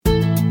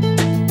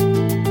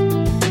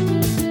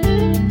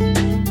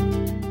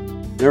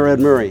Mayor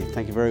Ed Murray,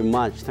 thank you very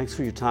much. Thanks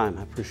for your time.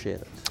 I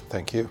appreciate it.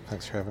 Thank you.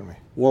 Thanks for having me.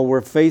 Well,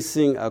 we're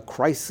facing a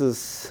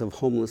crisis of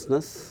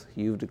homelessness.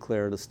 You've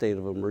declared a state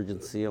of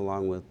emergency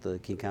along with the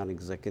King County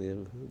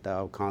Executive,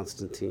 Dow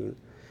Constantine.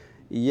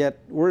 Yet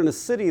we're in a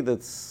city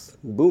that's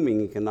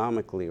booming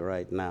economically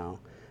right now.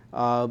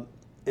 And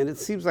it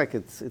seems like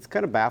it's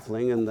kind of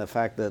baffling in the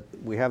fact that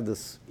we have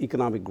this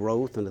economic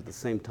growth and at the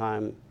same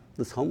time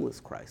this homeless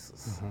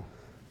crisis. Mm-hmm.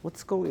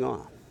 What's going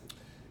on?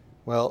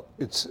 Well,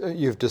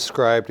 you've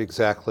described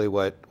exactly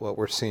what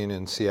we're seeing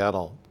in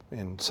Seattle.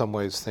 In some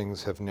ways,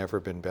 things have never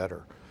been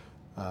better.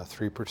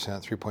 3%,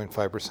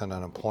 3.5%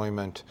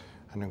 unemployment,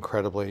 an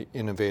incredibly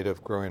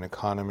innovative, growing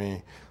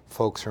economy.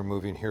 Folks are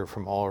moving here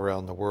from all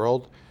around the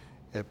world.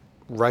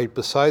 Right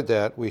beside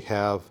that, we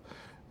have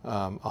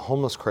a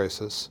homeless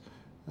crisis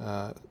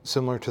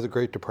similar to the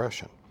Great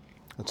Depression.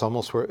 It's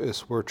almost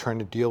we're trying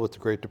to deal with the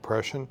Great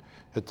Depression.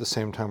 At the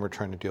same time, we're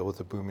trying to deal with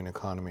a booming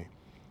economy.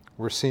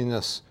 We're seeing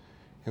this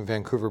in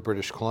Vancouver,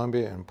 British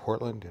Columbia, in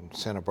Portland, in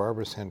Santa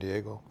Barbara, San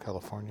Diego,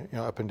 California,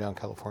 up and down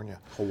California.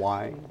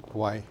 Hawaii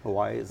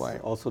is Hawaii.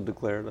 Also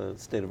declared a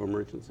state of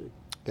emergency.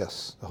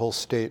 Yes, the whole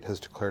state has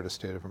declared a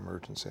state of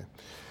emergency.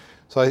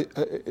 So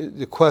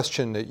the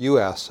question that you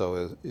asked,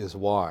 though, is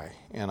why?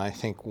 And I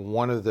think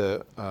one of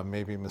the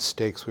maybe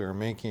mistakes we are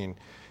making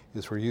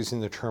is we're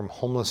using the term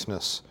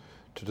homelessness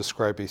to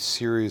describe a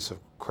series of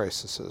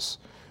crises.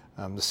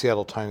 The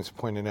Seattle Times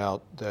pointed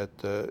out that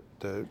the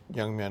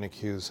young men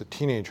accused, the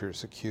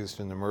teenagers accused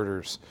in the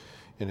murders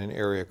in an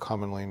area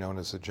commonly known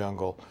as the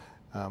jungle,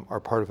 are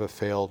part of a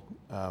failed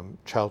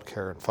child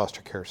care and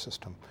foster care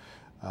system.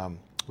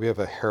 We have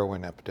a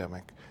heroin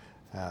epidemic.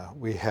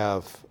 We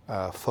have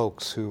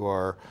folks who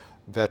are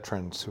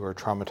veterans who are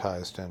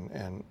traumatized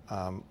and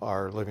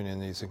are living in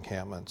these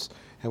encampments.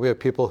 And we have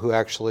people who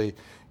actually,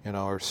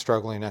 are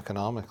struggling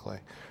economically.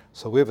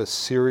 So we have a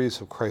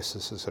series of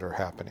crises that are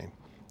happening.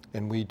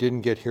 And we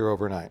didn't get here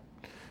overnight.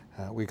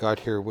 We got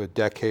here with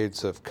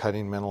decades of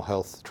cutting mental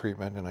health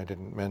treatment, and I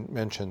didn't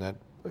mention that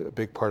a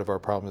big part of our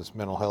problem is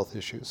mental health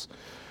issues.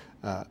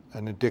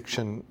 An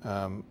addiction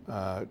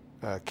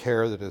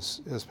care that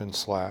has been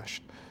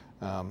slashed,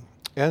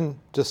 and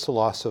just the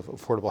loss of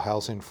affordable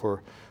housing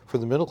for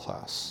the middle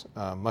class,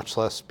 much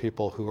less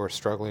people who are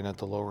struggling at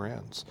the lower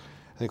ends.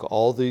 I think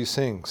all these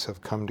things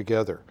have come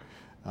together.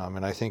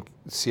 And I think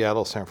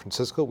Seattle, San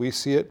Francisco, we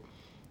see it.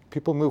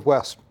 People move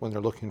west when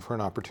they're looking for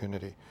an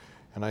opportunity.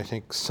 And I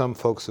think some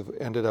folks have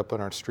ended up on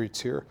our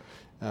streets here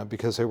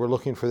because they were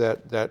looking for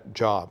that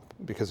job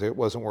because it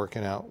wasn't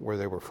working out where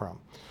they were from.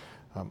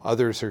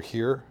 Others are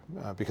here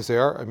because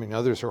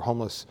others are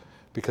homeless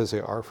because they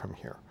are from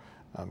here.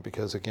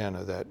 Because again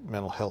of that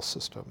mental health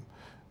system,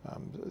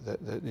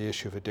 the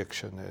issue of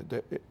addiction,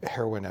 the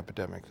heroin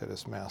epidemic that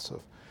is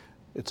massive.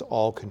 It's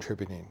all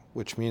contributing,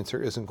 which means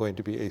there isn't going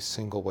to be a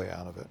single way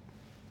out of it.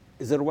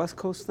 Is it a West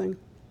Coast thing?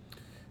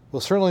 Well,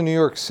 certainly New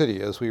York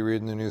City, as we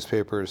read in the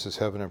newspapers, is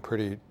having a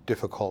pretty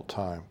difficult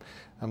time.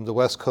 The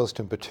West Coast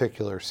in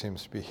particular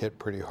seems to be hit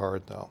pretty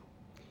hard, though.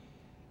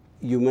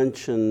 You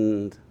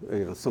mentioned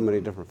so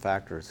many different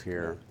factors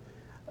here,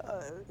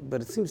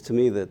 but it seems to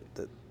me that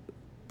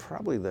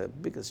probably the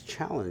biggest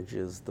challenge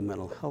is the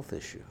mental health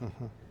issue,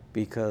 mm-hmm.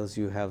 because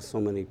you have so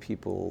many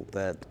people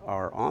that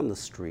are on the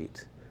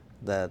street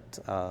that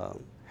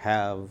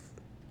have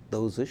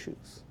those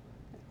issues.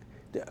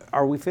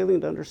 Are we failing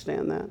to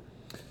understand that?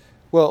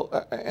 Well,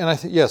 and I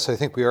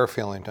think we are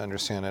failing to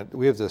understand it.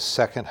 We have the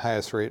second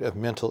highest rate of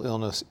mental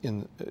illness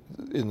in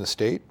the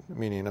state,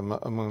 meaning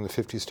among the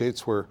 50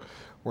 states, we're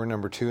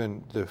number two,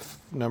 and the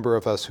number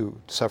of us who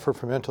suffer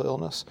from mental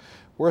illness,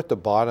 we're at the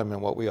bottom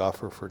in what we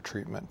offer for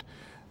treatment.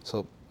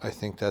 So I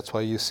think that's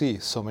why you see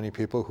so many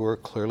people who are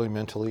clearly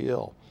mentally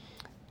ill.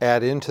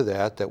 Add into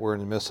that we're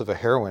in the midst of a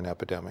heroin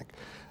epidemic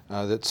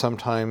that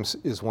sometimes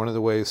is one of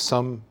the ways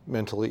some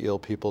mentally ill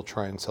people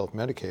try and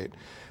self-medicate.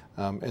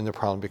 And the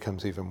problem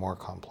becomes even more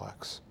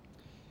complex.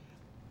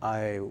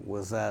 I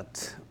was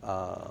at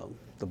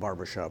the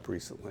barbershop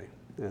recently,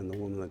 and the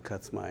woman that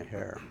cuts my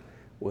hair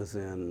was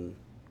in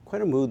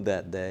quite a mood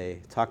that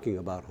day talking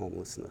about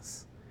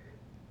homelessness.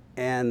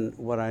 And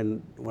what I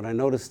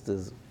noticed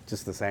is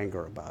just this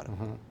anger about it,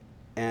 mm-hmm.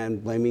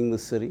 and blaming the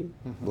city,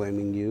 mm-hmm.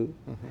 blaming you,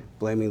 mm-hmm.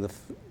 blaming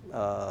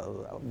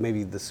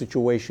maybe the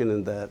situation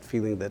and that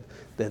feeling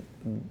that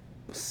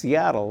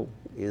Seattle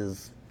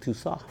is too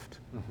soft,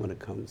 mm-hmm. when it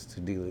comes to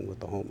dealing with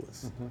the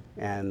homeless, mm-hmm.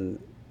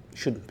 and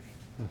shouldn't be.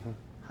 Mm-hmm.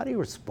 How do you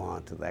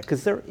respond to that?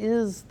 Because there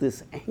is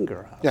this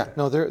anger out there.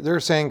 No,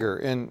 there's anger,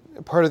 and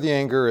part of the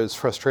anger is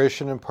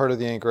frustration, and part of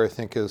the anger, I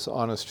think, is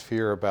honest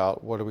fear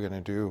about what are we going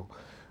to do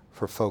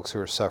for folks who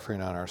are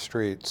suffering on our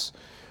streets.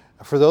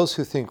 For those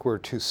who think we're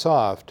too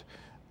soft,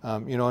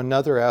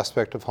 another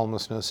aspect of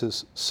homelessness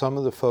is some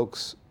of the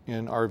folks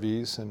in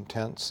RVs and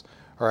tents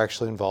are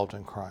actually involved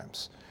in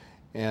crimes.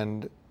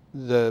 And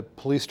the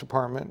police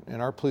department,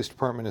 and our police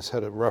department has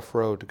had a rough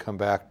road to come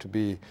back to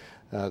be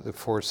the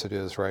force it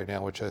is right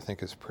now, which I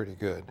think is pretty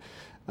good.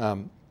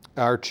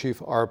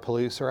 Our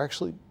police are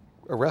actually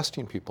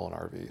arresting people in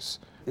RVs.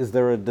 Is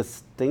there a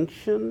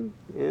distinction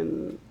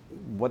in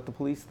what the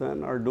police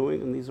then are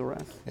doing in these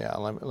arrests? Yeah,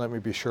 let me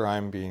be sure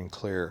I'm being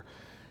clear.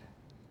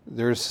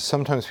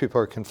 Sometimes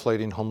people are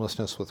conflating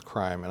homelessness with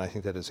crime, and I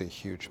think that is a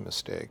huge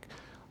mistake.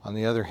 On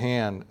the other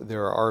hand,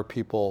 there are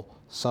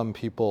some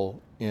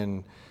people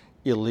in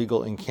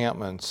illegal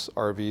encampments,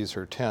 RVs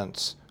or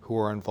tents, who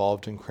are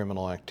involved in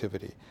criminal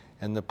activity.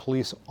 And the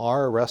police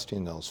are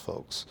arresting those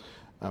folks,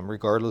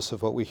 regardless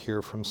of what we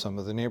hear from some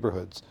of the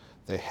neighborhoods.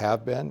 They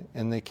have been,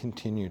 and they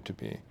continue to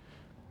be.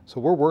 So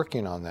we're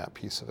working on that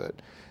piece of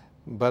it.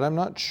 But I'm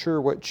not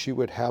sure what she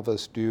would have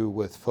us do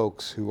with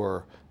folks who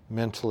are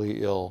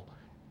mentally ill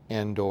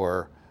and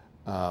or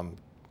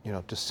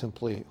just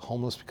simply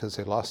homeless because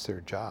they lost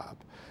their job.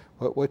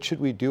 What should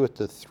we do with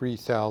the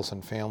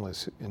 3,000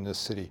 families in this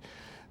city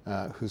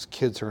whose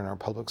kids are in our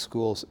public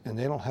schools and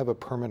they don't have a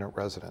permanent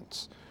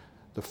residence?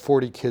 The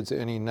 40 kids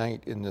any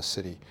night in this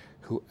city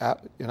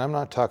and I'm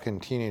not talking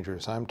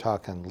teenagers, I'm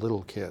talking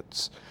little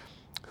kids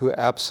who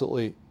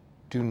absolutely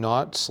do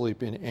not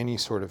sleep in any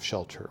sort of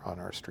shelter on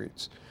our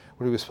streets.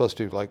 What are we supposed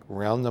to do, like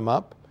round them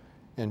up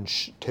and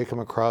take them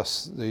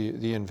across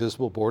the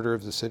invisible border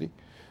of the city?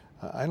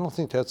 I don't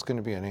think that's going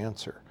to be an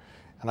answer.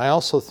 And I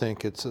also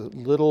think it's a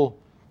little,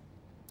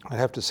 I'd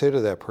have to say to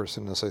that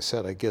person, as I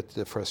said, I get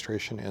the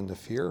frustration and the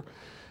fear,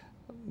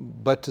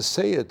 but to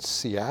say it's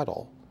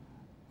Seattle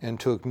and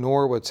to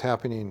ignore what's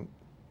happening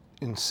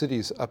in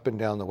cities up and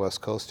down the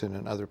West Coast and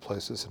in other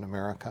places in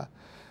America,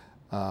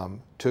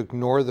 to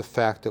ignore the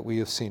fact that we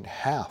have seen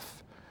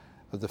half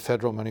of the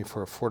federal money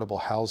for affordable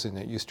housing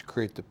that used to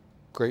create the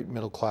great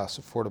middle class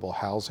affordable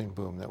housing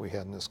boom that we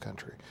had in this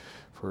country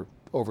for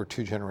over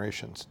 2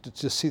 generations, to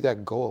just see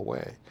that go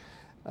away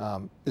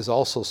is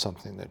also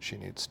something that she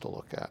needs to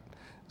look at.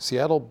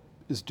 Seattle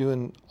is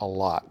doing a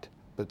lot,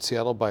 but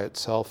Seattle by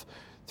itself,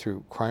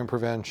 through crime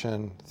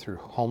prevention, through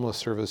homeless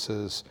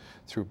services,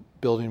 through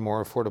building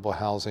more affordable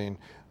housing,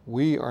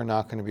 we are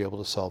not going to be able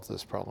to solve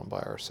this problem by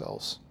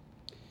ourselves.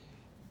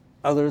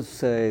 Others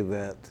say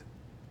that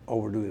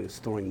all we're doing is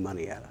throwing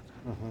money at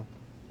it,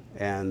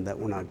 and that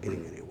we're not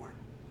getting anywhere.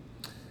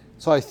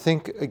 So I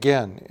think,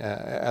 again,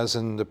 as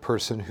in the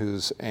person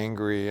who's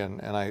angry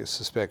and I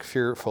suspect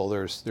fearful,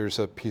 there's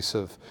a piece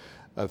of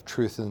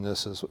truth in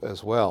this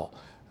as well.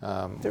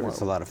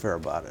 There's a lot of fear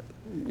about it.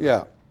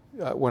 Yeah.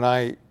 When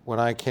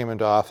I came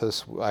into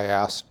office, I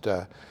asked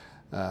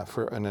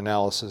for an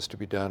analysis to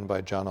be done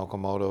by John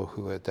Okamoto,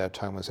 who at that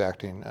time was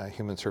acting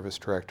Human Service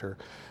Director.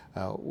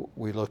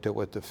 We looked at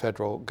what the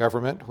federal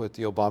government, what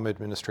the Obama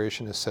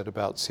administration has said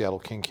about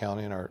Seattle-King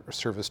County and our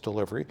service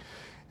delivery,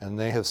 and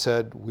they have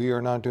said we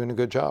are not doing a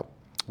good job.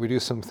 We do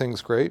some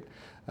things great,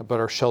 but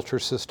our shelter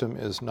system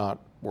is not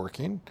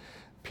working.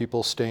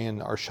 People stay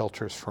in our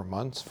shelters for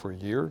months, for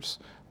years.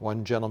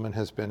 One gentleman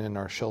has been in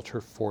our shelter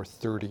for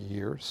 30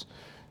 years.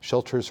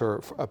 Shelters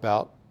are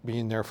about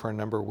being there for a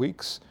number of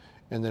weeks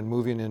and then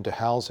moving into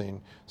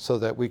housing so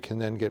that we can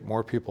then get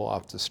more people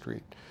off the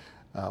street.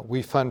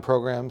 We fund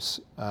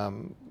programs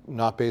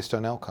not based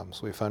on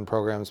outcomes. We fund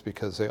programs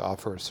because they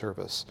offer a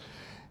service.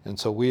 And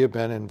so we have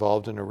been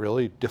involved in a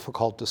really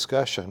difficult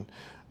discussion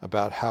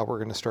about how we're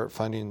going to start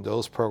funding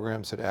those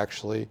programs that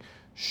actually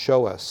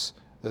show us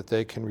that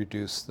they can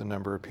reduce the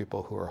number of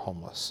people who are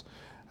homeless.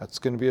 That's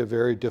going to be a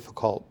very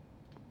difficult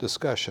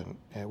discussion,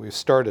 and we've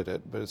started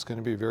it, but it's going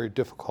to be very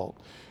difficult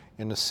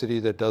in a city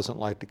that doesn't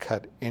like to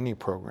cut any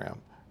program,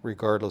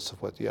 regardless of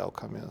what the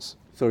outcome is.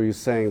 So are you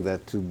saying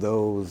that to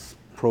those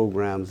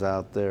programs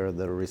out there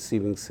that are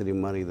receiving city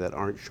money that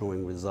aren't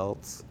showing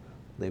results,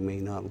 they may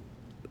not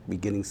be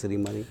getting city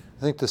money?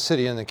 I think the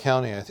city and the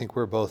county, I think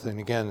we're both, and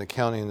again, the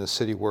county and the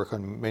city work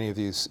on many of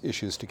these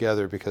issues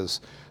together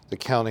because the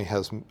county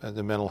has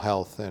the mental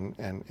health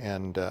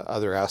and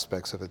other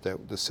aspects of it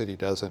that the city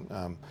doesn't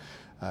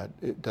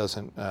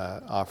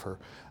offer.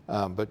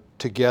 But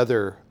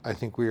together, I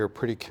think we are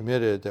pretty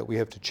committed that we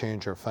have to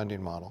change our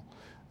funding model.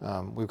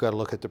 We've got to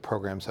look at the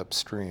programs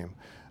upstream.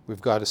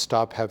 We've got to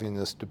stop having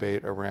this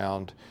debate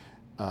around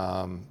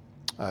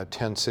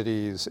 10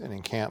 cities and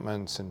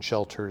encampments and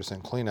shelters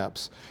and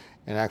cleanups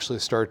and actually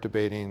start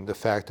debating the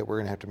fact that we're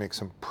going to have to make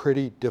some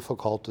pretty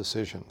difficult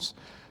decisions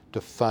to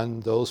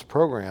fund those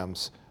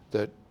programs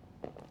that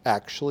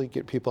actually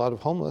get people out of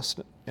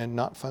homelessness and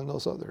not fund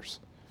those others.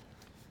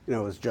 You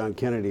know, it was John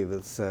Kennedy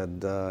that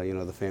said,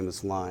 the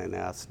famous line,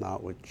 ask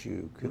not what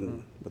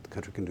what the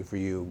country can do for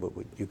you, but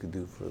what you could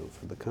do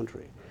for the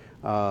country.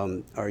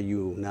 Are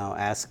you now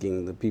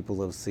asking the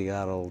people of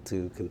Seattle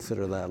to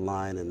consider that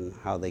line and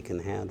how they can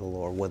handle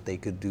or what they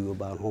could do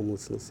about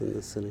homelessness in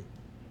this city?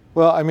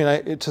 Well, I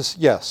mean,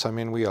 yes, I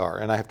mean, we are.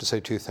 And I have to say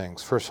 2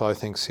 things. First of all, I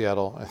think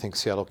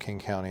Seattle-King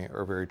County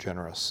are very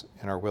generous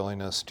in our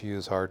willingness to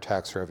use our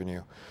tax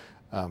revenue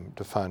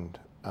to fund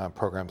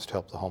programs to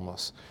help the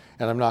homeless.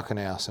 And I'm not going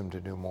to ask them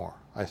to do more.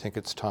 I think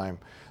it's time,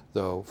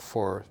 though,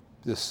 for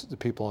the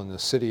people in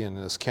this city and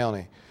in this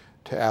county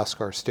to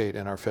ask our state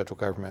and our federal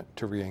government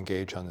to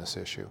re-engage on this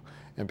issue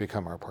and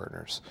become our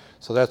partners.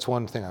 So that's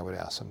one thing I would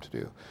ask them to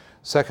do.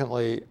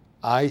 Secondly,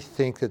 I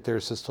think that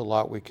there's just a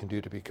lot we can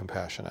do to be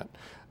compassionate.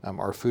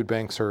 Our food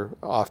banks are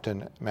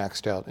often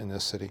maxed out in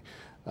this city.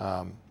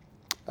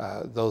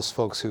 Those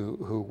folks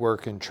who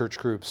work in church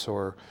groups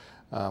or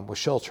with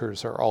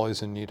shelters are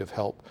always in need of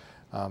help.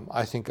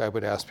 I think I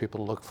would ask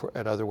people to look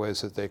at other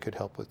ways that they could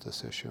help with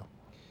this issue.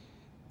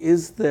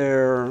 Is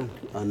there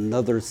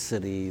another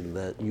city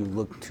that you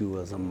look to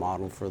as a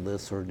model for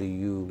this, or do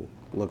you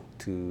look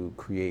to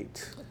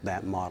create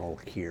that model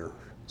here?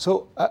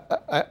 So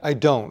I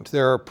don't.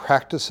 There are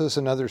practices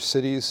in other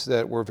cities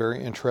that we're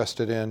very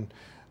interested in.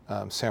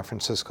 San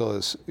Francisco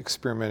is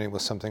experimenting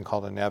with something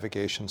called a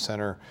navigation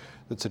center.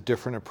 That's a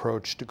different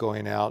approach to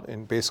going out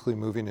and basically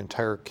moving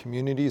entire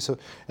communities.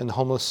 And the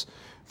homeless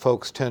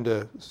folks tend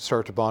to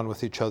start to bond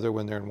with each other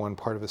when they're in one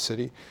part of a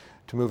city,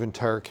 to move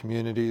entire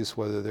communities,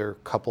 whether they're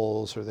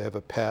couples or they have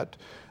a pet.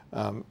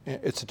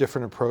 It's a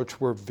different approach.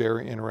 We're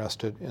very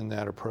interested in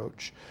that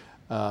approach.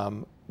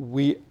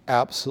 We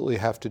absolutely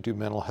have to do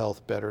mental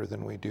health better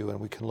than we do, and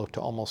we can look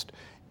to almost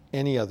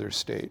any other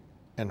state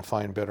and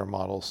find better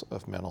models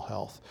of mental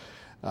health.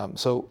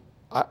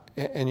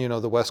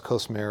 The West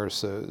Coast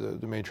mayors,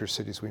 the major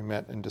cities, we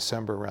met in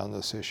December around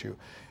this issue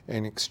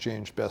and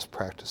exchanged best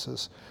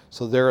practices.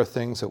 So there are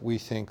things that we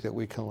think that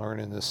we can learn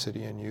in this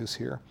city and use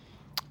here.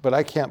 But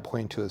I can't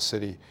point to a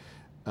city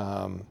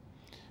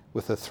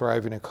with a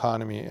thriving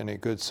economy and a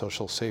good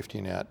social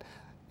safety net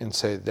and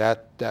say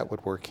that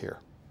would work here.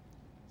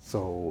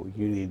 So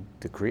you need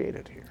to create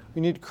it here.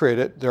 We need to create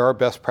it. There are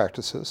best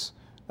practices.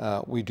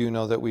 We do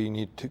know that we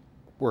need to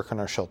work on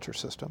our shelter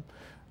system.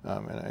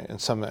 I'm going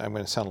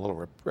to sound a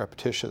little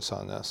repetitious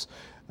on this.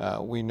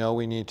 We know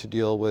we need to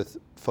deal with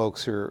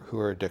folks who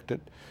are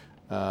addicted.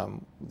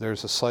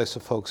 There's a slice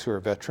of folks who are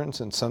veterans.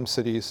 In some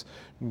cities,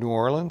 New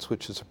Orleans,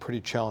 which is a pretty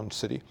challenged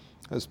city,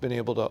 has been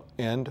able to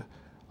end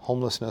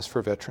homelessness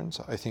for veterans.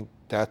 I think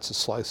that's a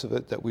slice of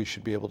it that we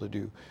should be able to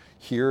do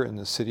here in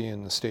the city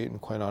and the state,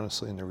 and quite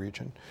honestly in the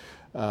region.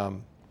 But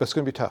it's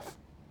going to be tough.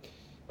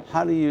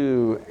 How do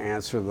you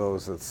answer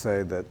those that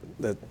say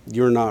that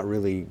you're not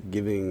really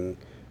giving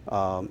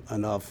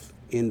enough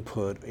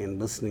input in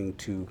listening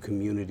to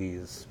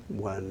communities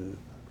when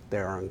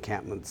there are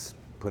encampments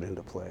put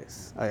into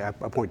place? I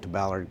point to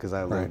Ballard because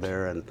I live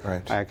there, and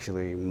I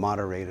actually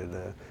moderated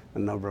a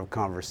number of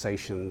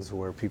conversations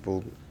where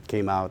people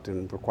came out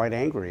and were quite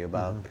angry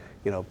about,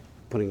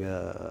 putting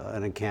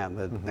an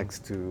encampment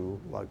next to,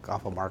 like,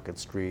 off of Market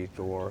Street,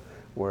 or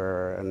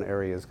where an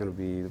area is going to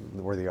be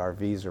where the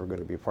RVs are going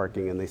to be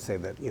parking, and they say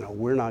that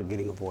we're not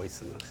getting a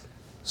voice in this.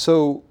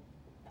 So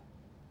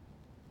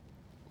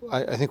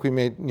I think we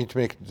need to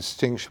make a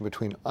distinction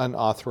between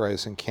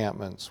unauthorized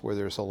encampments, where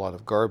there's a lot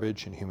of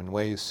garbage and human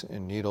waste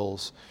and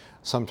needles,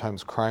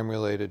 sometimes crime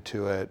related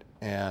to it,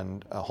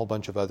 and a whole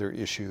bunch of other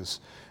issues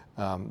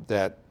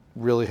that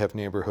really have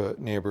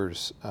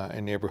neighbors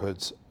and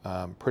neighborhoods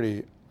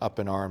pretty up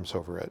in arms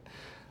over it.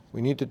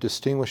 We need to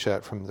distinguish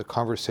that from the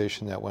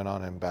conversation that went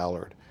on in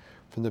Ballard.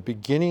 From the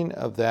beginning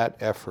of that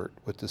effort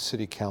with the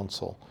city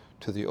council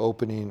to the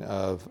opening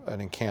of an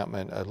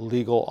encampment, a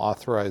legal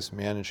authorized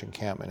managed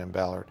encampment in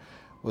Ballard,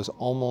 was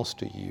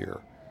almost a year.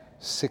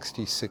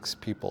 66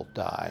 people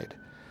died.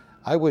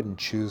 I wouldn't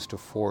choose to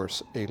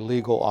force a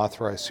legal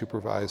authorized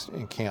supervised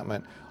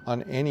encampment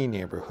on any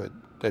neighborhood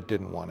that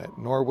didn't want it,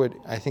 nor would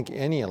I think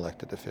any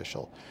elected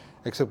official,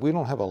 except we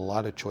don't have a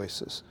lot of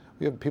choices.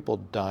 We have people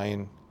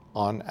dying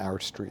on our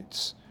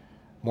streets.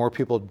 More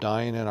people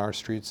dying in our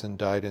streets than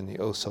died in the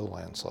Oso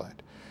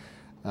landslide.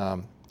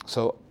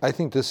 So I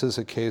think this is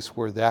a case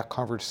where that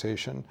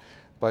conversation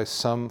by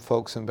some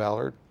folks in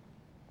Ballard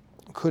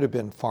could have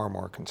been far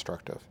more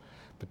constructive.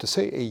 But to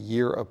say a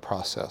year of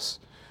process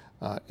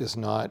is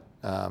not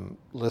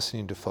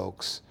listening to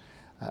folks,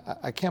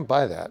 I can't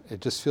buy that. It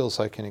just feels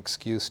like an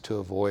excuse to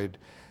avoid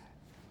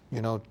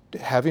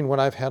having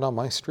what I've had on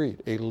my street,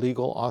 a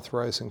legal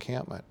authorized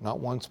encampment, not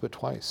once but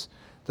twice.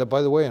 That,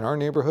 by the way, in our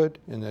neighborhood,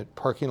 in the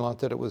parking lot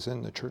that it was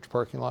in, the church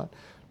parking lot,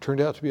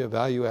 turned out to be a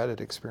value-added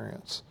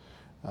experience.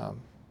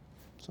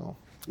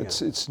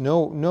 It's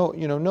no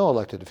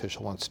elected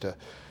official wants to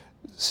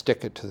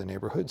stick it to the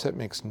neighborhoods. That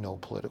makes no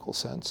political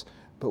sense.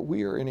 But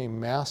we are in a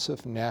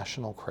massive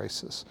national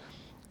crisis.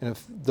 And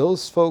if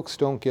those folks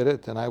don't get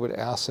it, then I would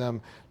ask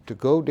them to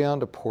go down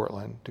to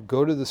Portland, to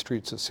go to the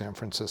streets of San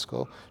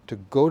Francisco, to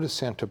go to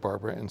Santa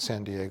Barbara and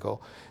San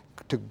Diego,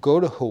 to go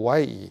to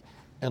Hawaii,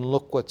 and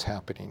look what's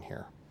happening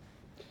here.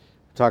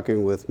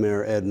 Talking with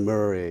Mayor Ed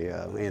Murray,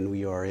 and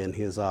we are in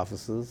his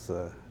offices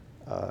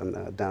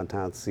in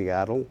downtown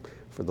Seattle,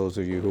 for those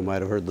of you who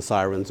might have heard the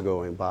sirens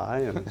going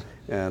by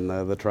and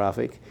the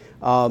traffic.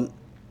 How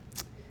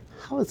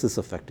is this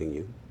affecting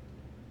you?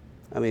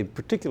 I mean,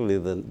 particularly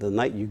the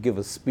night you give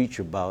a speech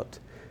about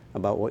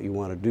what you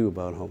want to do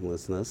about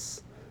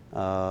homelessness,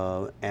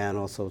 and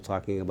also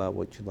talking about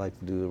what you'd like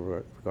to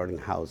do regarding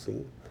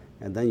housing,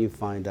 and then you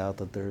find out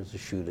that there's a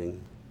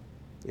shooting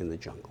in the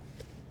jungle.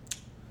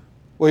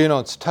 Well,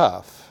 it's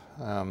tough.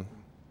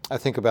 I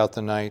think about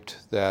the night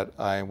that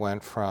I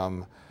went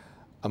from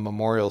a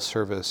memorial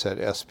service at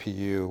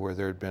SPU where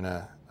there had been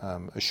a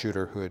a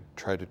shooter who had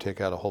tried to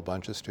take out a whole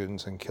bunch of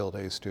students and killed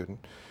a student,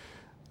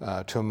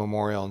 to a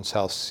memorial in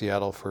South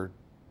Seattle for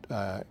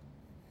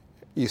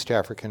East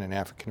African and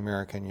African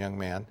American young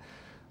man,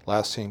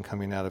 last seen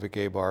coming out of a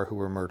gay bar, who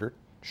were murdered,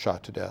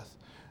 shot to death.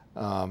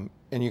 And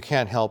you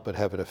can't help but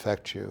have it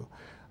affect you.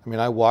 I mean,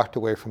 I walked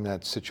away from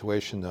that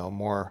situation, though,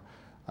 more,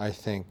 I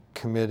think,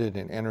 committed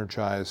and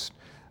energized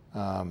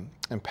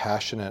and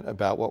passionate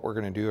about what we're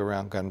going to do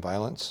around gun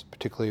violence,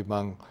 particularly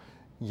among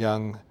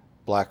young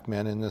black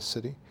men in this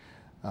city.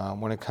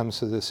 When it comes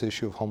to this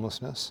issue of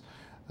homelessness,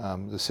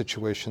 the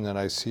situation that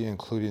I see,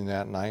 including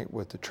that night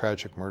with the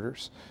tragic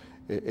murders,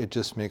 it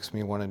just makes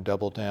me want to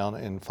double down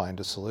and find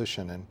a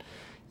solution. And,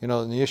 you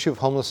know, the issue of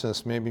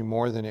homelessness, maybe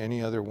more than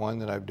any other one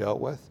that I've dealt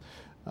with,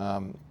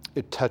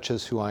 it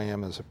touches who I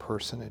am as a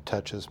person. It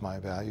touches my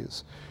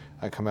values.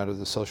 I come out of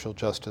the social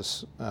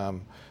justice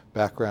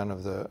background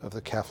of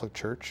the Catholic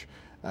Church.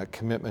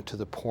 Commitment to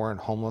the poor and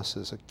homeless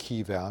is a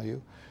key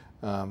value.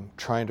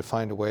 Trying to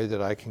find a way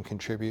that I can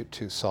contribute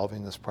to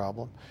solving this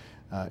problem.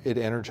 It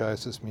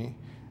energizes me.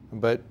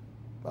 But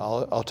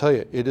I'll tell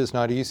you, it is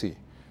not easy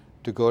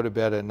to go to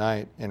bed at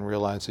night and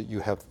realize that you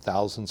have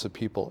thousands of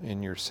people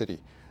in your city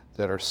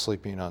that are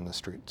sleeping on the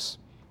streets,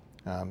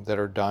 that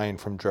are dying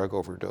from drug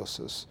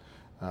overdoses,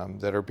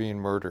 that are being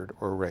murdered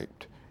or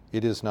raped.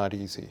 It is not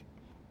easy.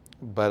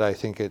 But I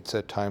think it's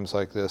at times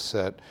like this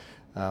that,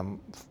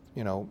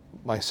 you know,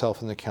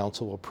 myself and the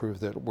council will prove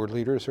that we're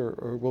leaders,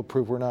 or we'll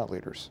prove we're not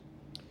leaders.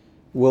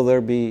 Will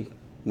there be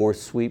more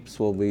sweeps?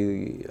 Will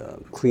be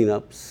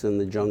cleanups in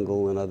the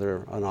jungle and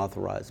other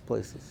unauthorized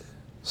places?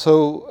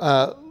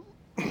 So,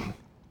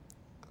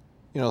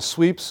 you know,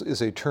 sweeps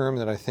is a term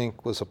that I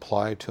think was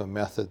applied to a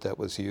method that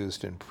was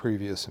used in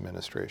previous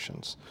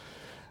administrations.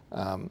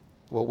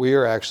 What we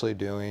are actually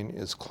doing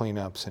is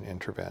cleanups and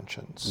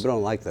interventions. I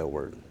don't like that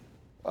word.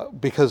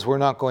 Because we're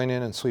not going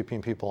in and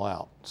sweeping people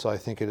out. So I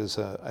think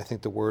I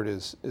think the word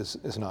is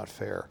not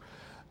fair.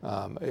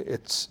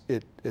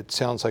 It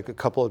sounds like a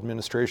couple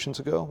administrations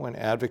ago when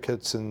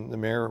advocates and the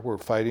mayor were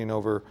fighting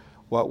over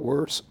what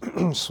were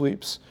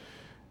sweeps.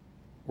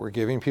 We're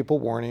giving people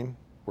warning.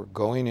 We're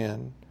going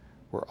in.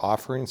 We're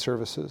offering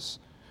services.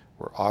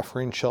 We're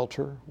offering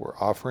shelter. We're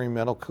offering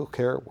medical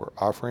care. We're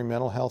offering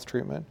mental health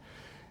treatment.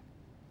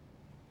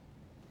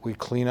 We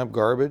clean up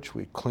garbage.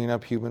 We clean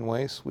up human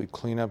waste. We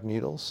clean up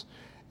needles.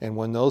 And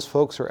when those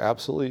folks are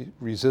absolutely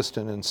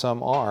resistant, and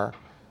some are,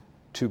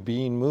 to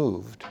being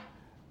moved,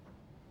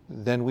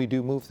 then we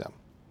do move them.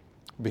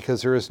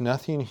 Because there is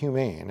nothing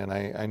humane, and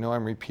I know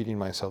I'm repeating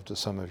myself to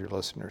some of your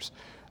listeners,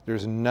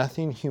 there's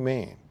nothing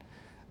humane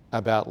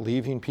about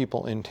leaving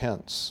people in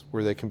tents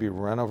where they can be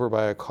run over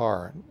by a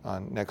car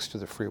next to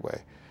the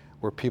freeway,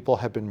 where people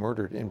have been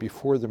murdered, and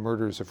before the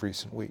murders of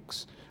recent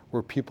weeks,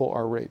 where people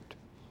are raped.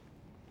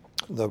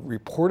 The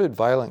reported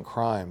violent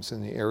crimes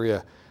in the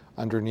area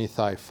underneath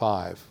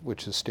I-5,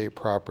 which is state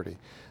property,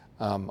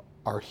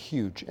 are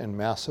huge and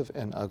massive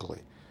and ugly.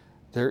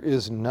 There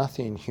is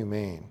nothing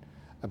humane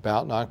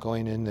about not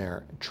going in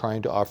there and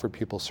trying to offer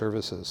people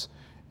services,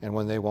 and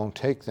when they won't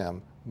take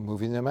them,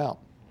 moving them out.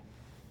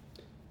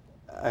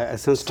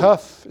 It's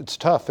tough. It's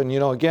tough. And, you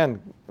know,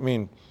 again, I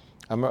mean,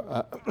 I'm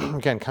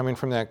again coming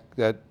from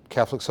that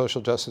Catholic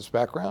social justice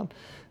background.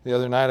 The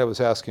other night I was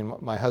asking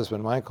my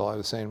husband, Michael, I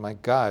was saying, my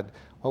God,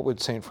 what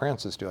would St.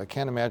 Francis do? I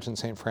can't imagine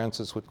St.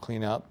 Francis would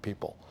clean out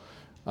people.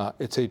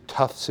 It's a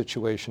tough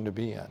situation to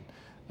be in.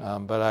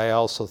 But I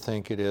also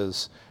think it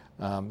is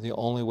the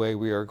only way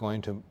we are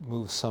going to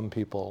move some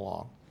people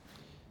along.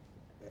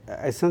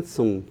 I sense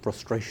some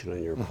frustration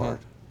on your part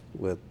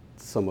with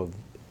some of,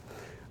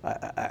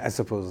 I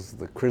suppose,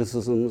 the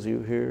criticisms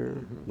you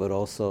hear, but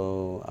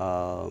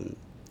also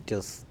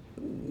just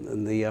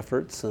the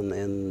efforts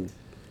and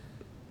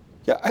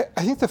Yeah,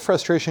 I think the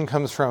frustration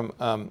comes from,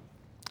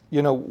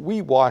 you know,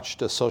 we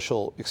watched a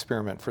social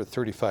experiment for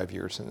 35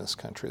 years in this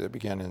country that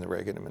began in the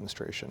Reagan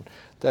administration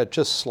that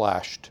just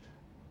slashed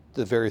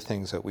the very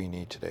things that we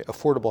need today.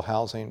 Affordable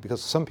housing,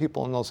 because some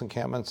people in those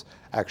encampments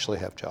actually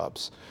have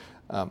jobs.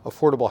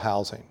 Affordable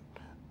housing,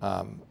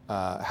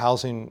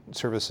 housing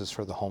services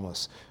for the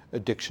homeless,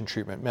 addiction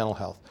treatment, mental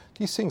health.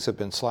 These things have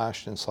been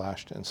slashed and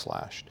slashed and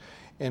slashed.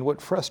 And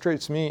what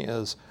frustrates me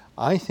is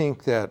I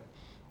think that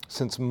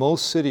since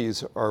most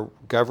cities are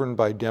governed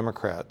by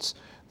Democrats,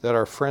 that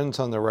our friends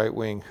on the right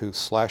wing who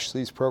slash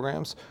these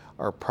programs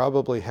are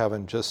probably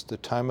having just the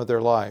time of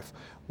their life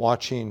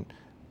watching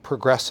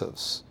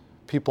progressives,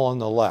 people on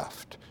the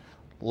left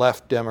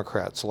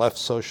Democrats, left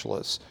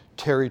socialists,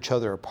 tear each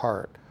other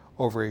apart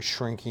over a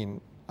shrinking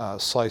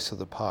slice of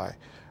the pie,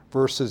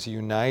 versus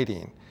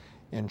uniting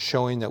and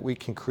showing that we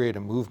can create a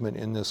movement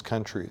in this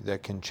country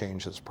that can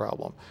change this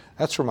problem.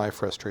 That's where my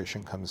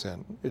frustration comes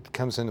in. It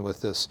comes in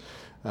with this,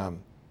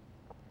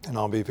 and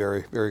I'll be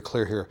very, very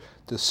clear here,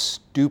 this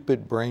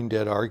stupid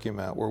brain-dead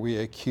argument where we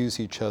accuse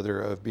each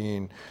other of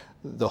being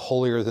the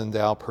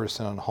holier-than-thou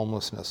person on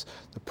homelessness,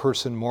 the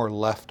person more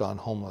left on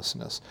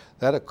homelessness.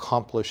 That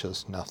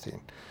accomplishes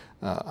nothing.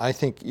 I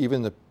think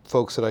even the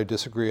folks that I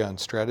disagree on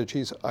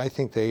strategies, I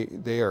think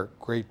they are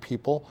great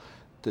people,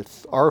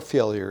 our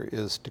failure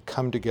is to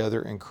come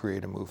together and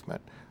create a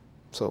movement.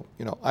 So,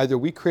 either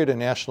we create a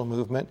national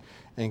movement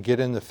and get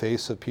in the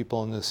face of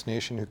people in this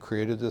nation who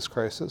created this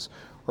crisis,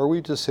 or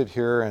we just sit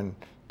here and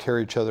tear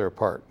each other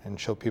apart and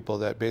show people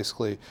that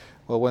basically,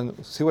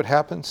 see what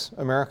happens,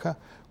 America?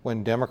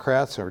 When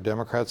Democrats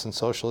and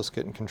socialists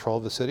get in control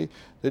of the city,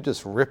 they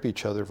just rip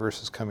each other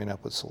versus coming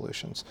up with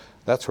solutions.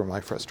 That's where my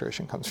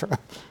frustration comes from.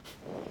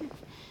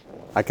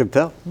 I can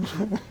tell.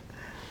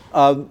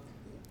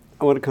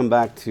 I want to come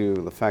back to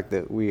the fact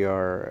that we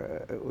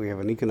have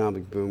an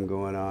economic boom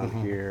going on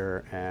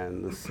here,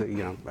 and this,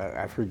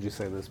 I've heard you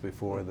say this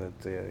before,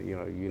 that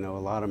a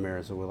lot of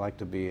mayors that would like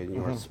to be in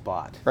your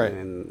spot, right,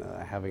 in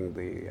having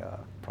the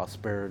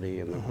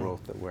prosperity and the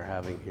growth that we're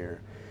having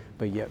here,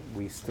 but yet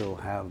we still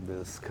have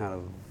this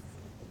kind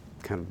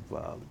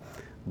of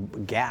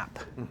gap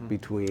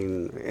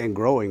between, and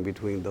growing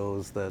between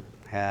those that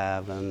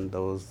have and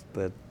those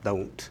that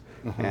don't,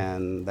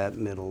 and that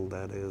middle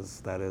that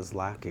is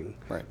lacking.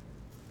 Right.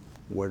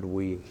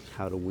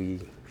 How do we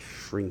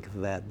shrink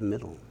that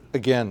middle?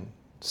 Again,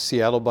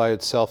 Seattle by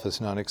itself is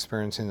not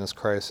experiencing this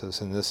crisis,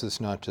 and this is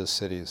not just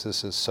cities.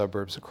 This is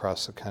suburbs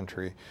across the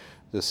country.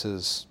 This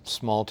is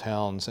small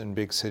towns and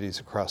big cities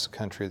across the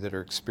country that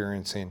are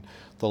experiencing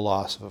the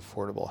loss of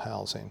affordable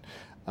housing.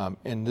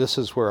 And this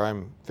is where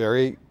I'm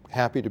very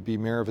happy to be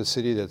mayor of a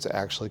city that's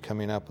actually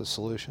coming up with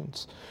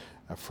solutions.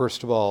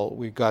 First of all,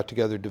 we got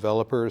together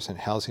developers and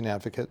housing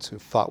advocates who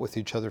fought with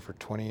each other for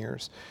 20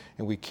 years,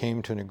 and we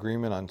came to an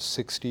agreement on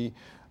 60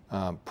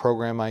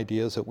 program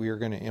ideas that we are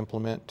going to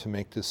implement to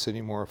make this city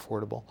more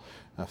affordable.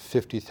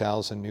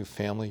 50,000 new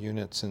family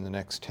units in the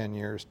next 10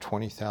 years,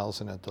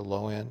 20,000 at the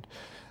low end,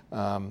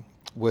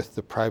 with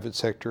the private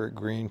sector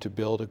agreeing to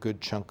build a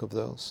good chunk of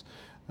those.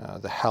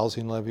 The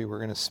housing levy, we're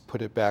going to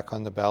put it back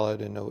on the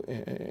ballot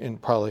in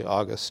probably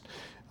August.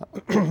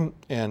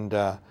 And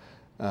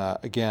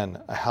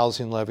again, a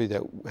housing levy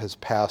that has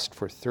passed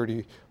for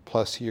 30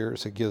 plus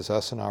years. It gives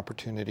us an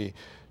opportunity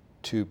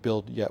to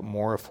build yet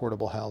more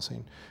affordable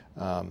housing.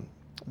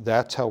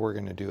 That's how we're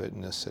going to do it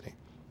in this city.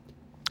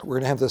 We're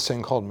going to have this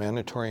thing called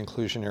mandatory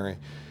inclusionary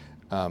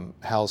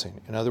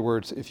housing. In other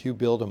words, if you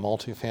build a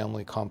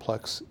multifamily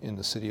complex in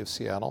the city of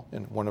Seattle,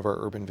 in one of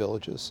our urban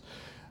villages,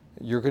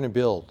 you're going to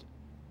build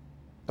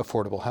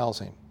affordable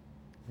housing.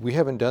 We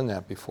haven't done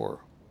that before.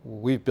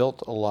 We've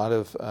built a lot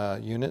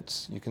of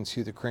units. You can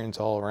see the cranes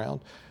all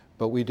around,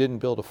 but we didn't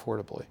build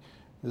affordably.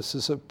 This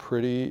is a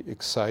pretty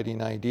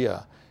exciting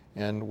idea,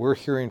 and we're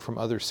hearing from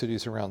other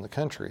cities around the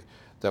country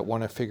that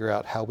want to figure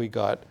out how we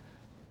got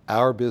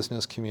our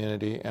business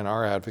community and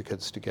our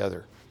advocates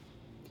together.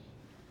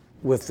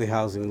 With the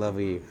housing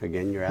levy,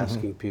 again, you're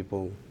asking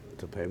people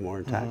to pay more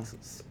in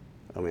taxes.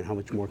 I mean, how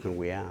much more can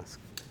we ask?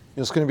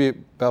 It's going to be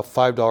about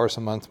 $5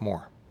 a month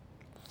more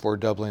for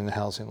doubling the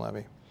housing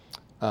levy.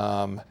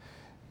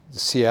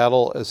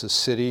 Seattle as a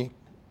city,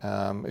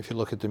 if you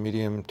look at the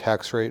median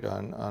tax rate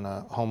on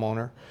a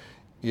homeowner,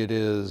 it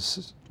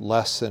is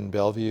less than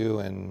Bellevue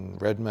and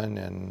Redmond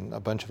and a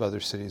bunch of other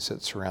cities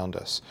that surround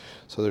us.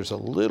 So there's a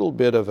little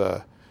bit of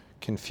a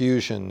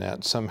confusion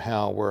that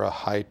somehow we're a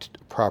high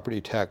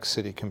property tax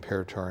city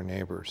compared to our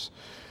neighbors.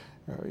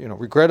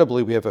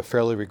 Regrettably, we have a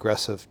fairly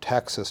regressive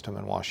tax system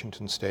in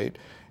Washington State,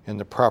 and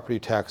the property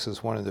tax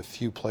is one of the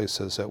few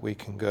places that we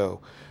can go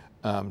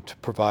to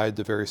provide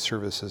the very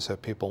services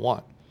that people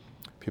want.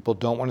 People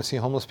don't want to see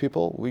homeless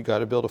people. We got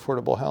to build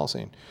affordable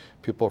housing.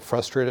 People are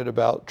frustrated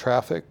about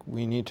traffic.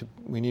 We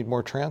need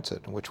more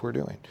transit, which we're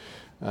doing.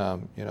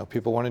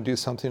 People want to do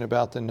something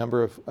about the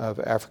number of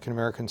African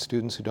American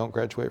students who don't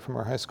graduate from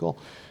our high school.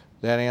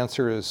 That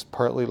answer is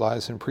partly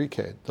lies in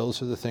pre-K.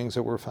 Those are the things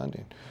that we're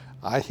funding.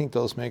 I think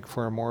those make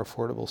for a more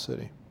affordable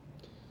city.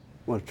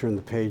 I want to turn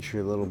the page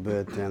here a little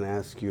bit and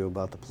ask you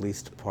about the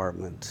police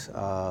department.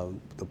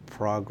 The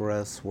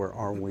progress, where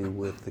are we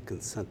with the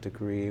consent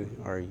decree?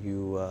 Are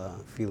you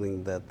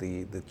feeling that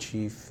the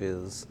chief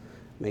is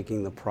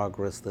making the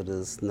progress that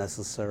is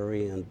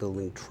necessary and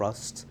building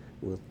trust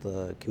with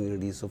the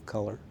communities of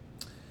color?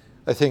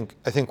 I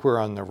think we're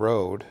on the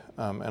road,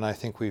 and I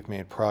think we've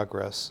made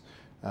progress.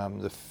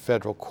 The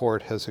federal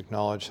court has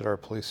acknowledged that our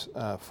police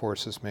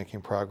force is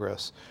making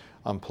progress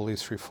on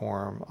police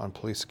reform, on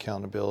police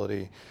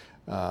accountability.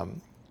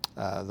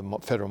 The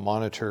federal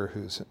monitor,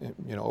 who's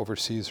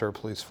oversees our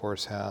police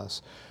force,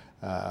 has.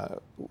 The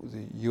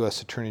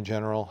U.S. Attorney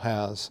General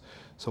has.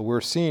 So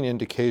we're seeing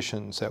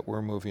indications that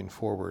we're moving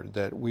forward,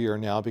 that we are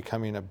now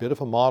becoming a bit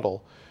of a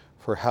model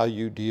for how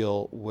you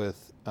deal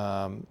with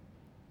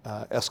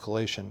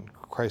escalation,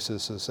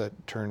 crises that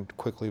turn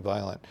quickly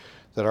violent,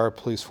 that our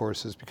police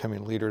force is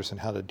becoming leaders in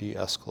how to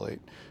de-escalate.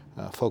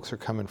 Folks are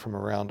coming from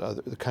around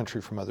the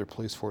country from other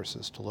police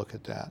forces to look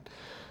at that.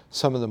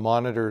 Some of the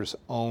monitor's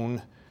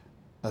own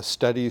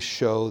studies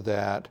show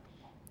that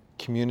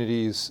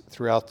communities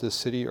throughout this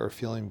city are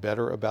feeling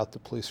better about the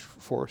police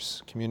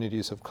force,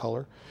 communities of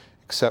color,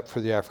 except for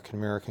the African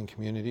American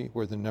community,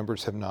 where the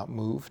numbers have not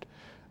moved.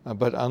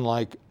 But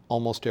unlike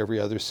almost every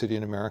other city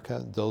in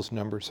America, those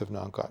numbers have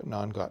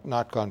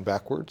not gone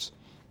backwards.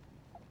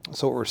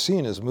 So what we're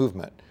seeing is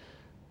movement.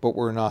 but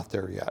we're not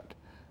there yet.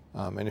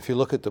 And if you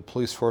look at the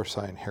police force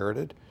I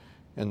inherited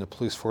and the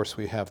police force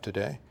we have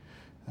today,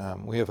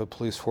 we have a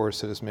police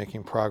force that is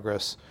making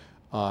progress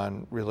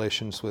on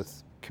relations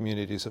with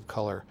communities of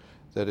color,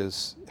 that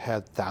has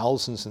had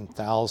thousands and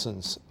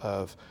thousands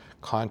of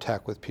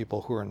contact with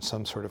people who are in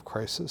some sort of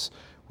crisis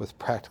with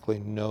practically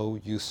no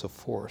use of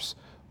force,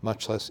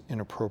 much less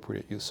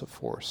inappropriate use of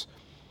force.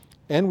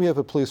 And we have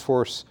a police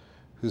force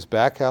who's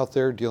back out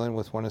there dealing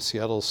with one of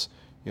Seattle's,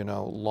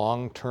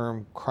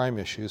 long-term crime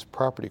issues,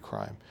 property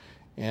crime.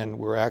 And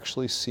we're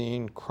actually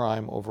seeing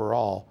crime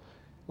overall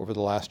over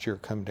the last year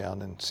come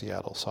down in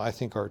Seattle. So I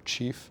think our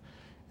chief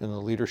and the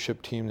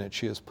leadership team that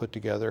she has put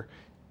together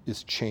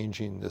is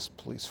changing this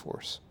police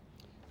force.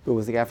 But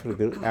with the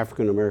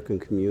African American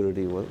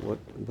community,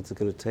 what's it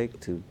going to take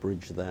to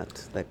bridge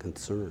that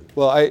concern?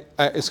 Well,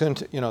 it's going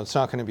to, it's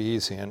not going to be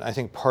easy, and I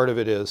think part of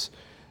it is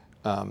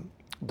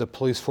the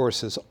police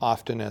force is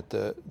often at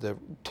the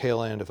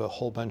tail end of a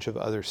whole bunch of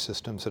other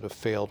systems that have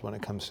failed when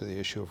it comes to the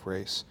issue of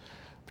race,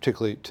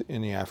 particularly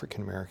in the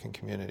African American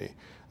community.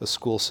 A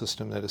school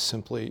system that is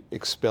simply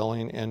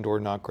expelling and/or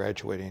not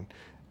graduating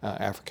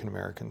African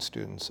American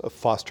students, a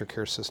foster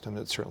care system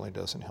that certainly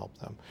doesn't help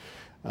them,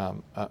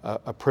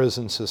 a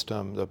prison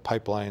system, the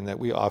pipeline that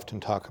we often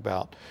talk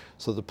about.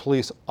 So the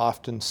police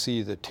often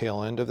see the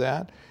tail end of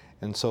that,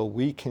 and so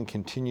we can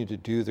continue to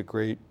do the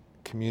great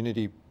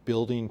community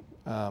building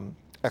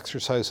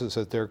exercises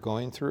that they're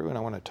going through, and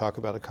I want to talk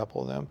about a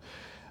couple of them.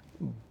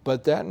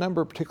 But that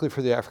number, particularly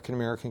for the African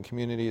American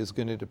community, is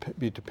going to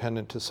be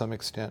dependent to some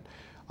extent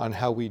on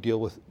how we deal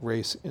with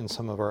race in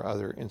some of our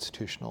other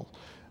institutional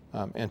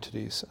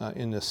entities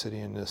in this city,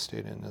 in this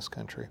state, in this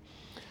country.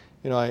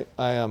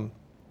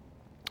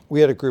 We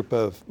had a group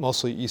of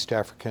mostly East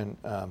African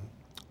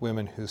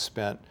women who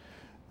spent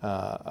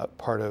a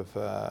part of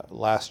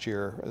last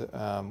year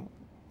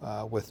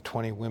with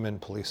 20 women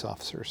police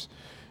officers,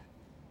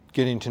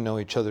 getting to know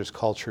each other's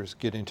cultures,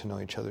 getting to know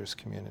each other's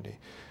community.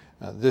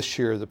 This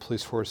year, the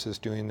police force is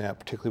doing that,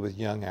 particularly with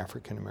young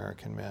African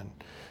American men.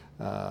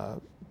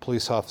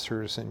 Police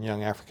officers and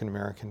young African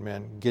American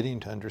men getting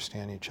to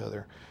understand each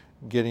other,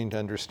 getting to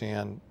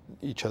understand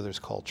each other's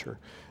culture.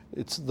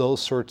 It's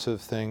those sorts of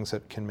things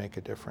that can make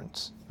a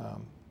difference.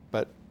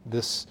 But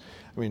this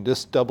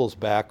doubles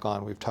back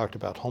on, we've talked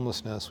about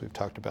homelessness, we've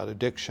talked about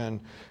addiction,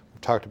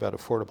 we've talked about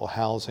affordable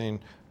housing,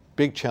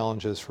 big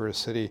challenges for a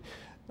city,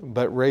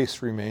 but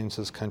race remains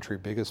this country's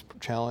biggest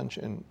challenge,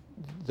 and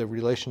the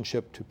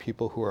relationship to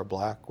people who are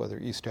black, whether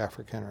East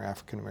African or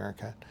African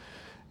American,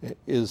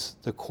 is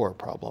the core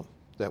problem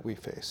that we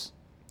face,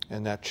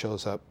 and that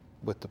shows up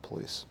with the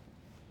police.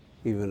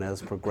 Even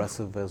as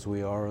progressive as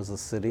we are as a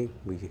city,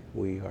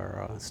 we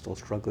are still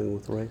struggling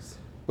with race?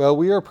 Well,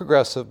 we are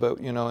progressive, but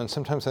and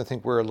sometimes I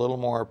think we're a little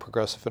more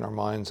progressive in our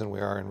minds than we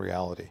are in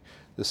reality.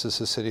 This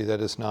is a city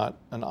that is not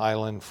an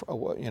island,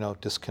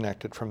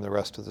 disconnected from the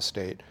rest of the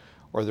state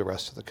or the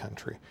rest of the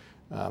country.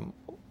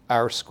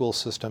 Our school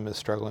system is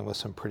struggling with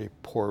some pretty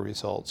poor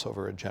results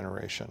over a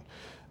generation.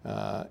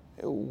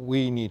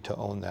 We need to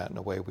own that in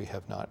a way we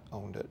have not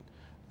owned it.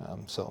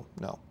 So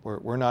no,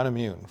 we're not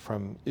immune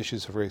from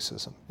issues of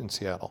racism in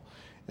Seattle.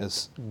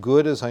 As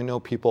good as I know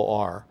people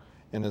are,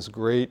 and as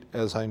great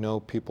as I know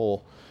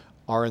people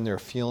are in their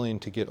feeling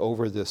to get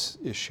over this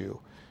issue,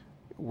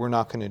 we're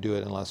not going to do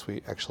it unless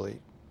we actually,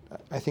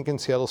 I think in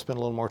Seattle, spend a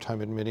little more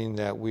time admitting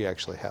that we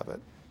actually have it.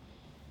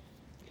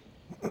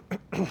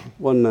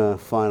 One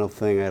final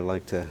thing I'd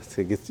like to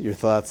get your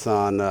thoughts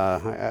on.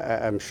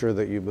 I'm sure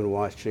that you've been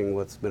watching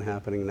what's been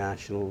happening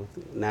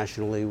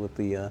nationally with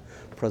the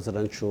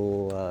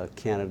presidential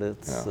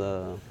candidates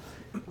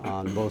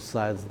on both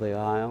sides of the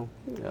aisle.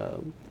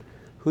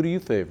 Who do you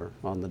favor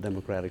on the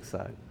Democratic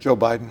side? Joe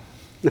Biden.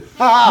 Is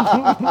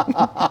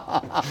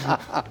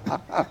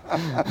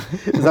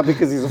that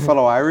because he's a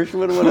fellow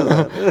Irishman? What is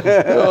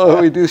that? Oh,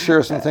 we do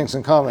share some things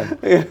in common.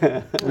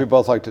 We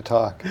both like to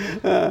talk.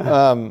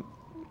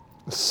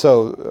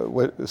 So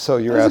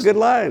you're asking. That was a good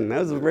line. That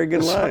was a very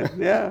good line.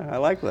 Yeah, I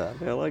like that.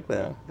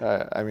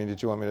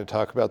 Did you want me to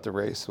talk about the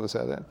race? Was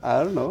that it?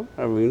 I don't know.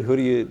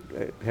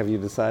 Have you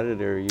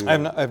decided, or are you?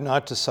 I've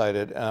not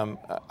decided.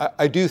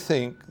 I do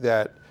think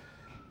that,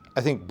 I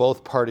think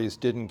both parties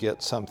didn't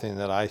get something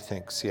that I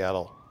think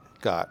Seattle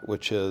got,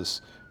 which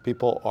is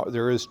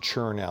there is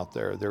churn out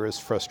there. There is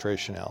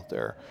frustration out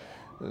there.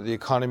 The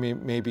economy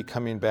may be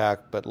coming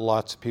back, but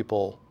lots of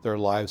people, their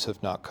lives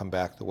have not come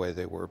back the way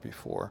they were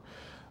before.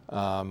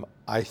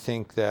 I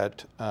think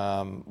that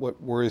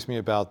what worries me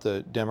about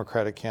the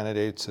Democratic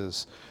candidates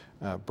is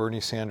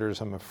Bernie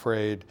Sanders, I'm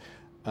afraid,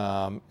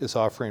 is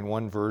offering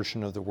one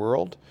version of the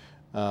world.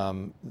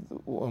 And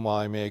while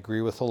I may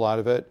agree with a lot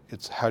of it,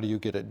 it's how do you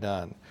get it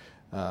done?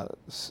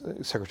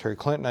 Secretary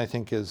Clinton, I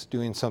think, is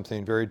doing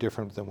something very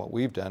different than what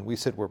we've done. We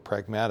said we're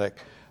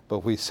pragmatic, but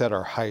we set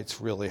our heights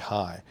really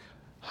high,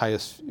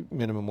 highest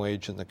minimum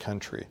wage in the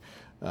country.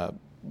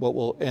 What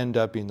will end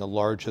up being the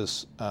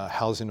largest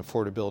housing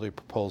affordability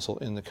proposal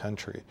in the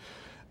country.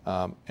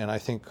 And I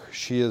think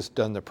she has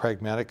done the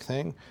pragmatic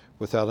thing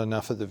without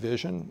enough of the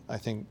vision. I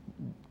think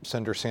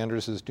Senator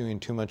Sanders is doing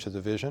too much of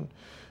the vision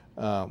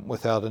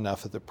without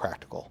enough of the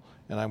practical.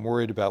 And I'm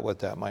worried about what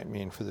that might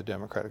mean for the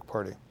Democratic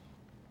Party.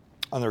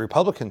 On the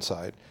Republican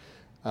side,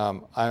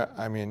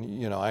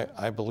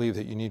 I believe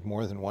that you need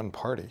more than one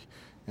party.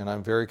 And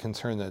I'm very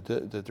concerned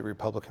that the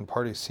Republican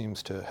Party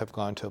seems to have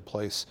gone to a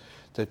place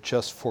that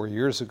just 4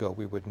 years ago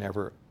we would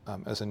never,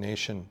 as a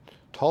nation,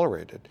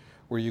 tolerated,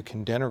 where you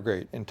can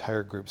denigrate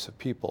entire groups of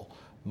people,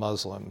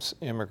 Muslims,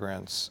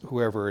 immigrants,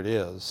 whoever it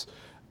is,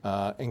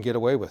 and get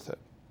away with it.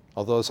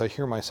 Although as I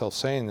hear myself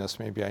saying this,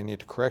 maybe I need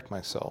to correct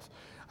myself.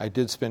 I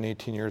did spend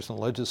 18 years in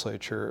the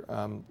legislature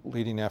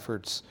leading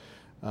efforts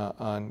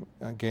on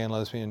gay and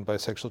lesbian,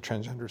 bisexual,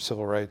 transgender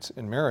civil rights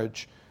and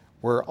marriage,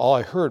 where all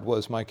I heard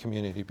was my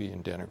community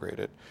being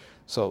denigrated.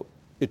 So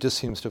it just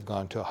seems to have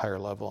gone to a higher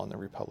level on the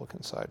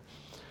Republican side.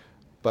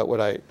 But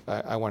what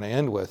I want to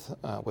end with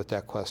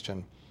that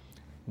question,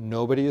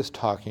 nobody is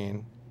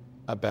talking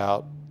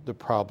about the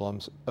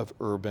problems of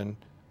urban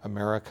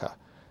America,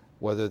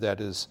 whether that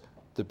is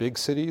the big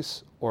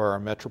cities or our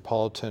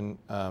metropolitan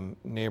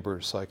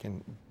neighbors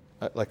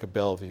like a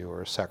Bellevue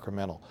or a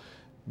Sacramento.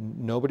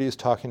 Nobody is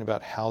talking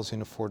about housing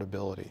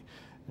affordability.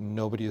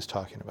 Nobody is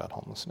talking about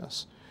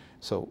homelessness.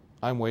 So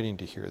I'm waiting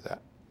to hear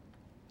that.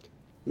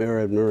 Mayor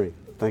Ed Murray,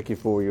 thank you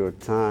for your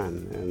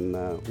time, and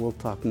we'll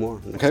talk more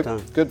next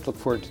time. Good. Look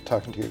forward to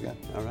talking to you again.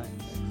 All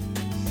right.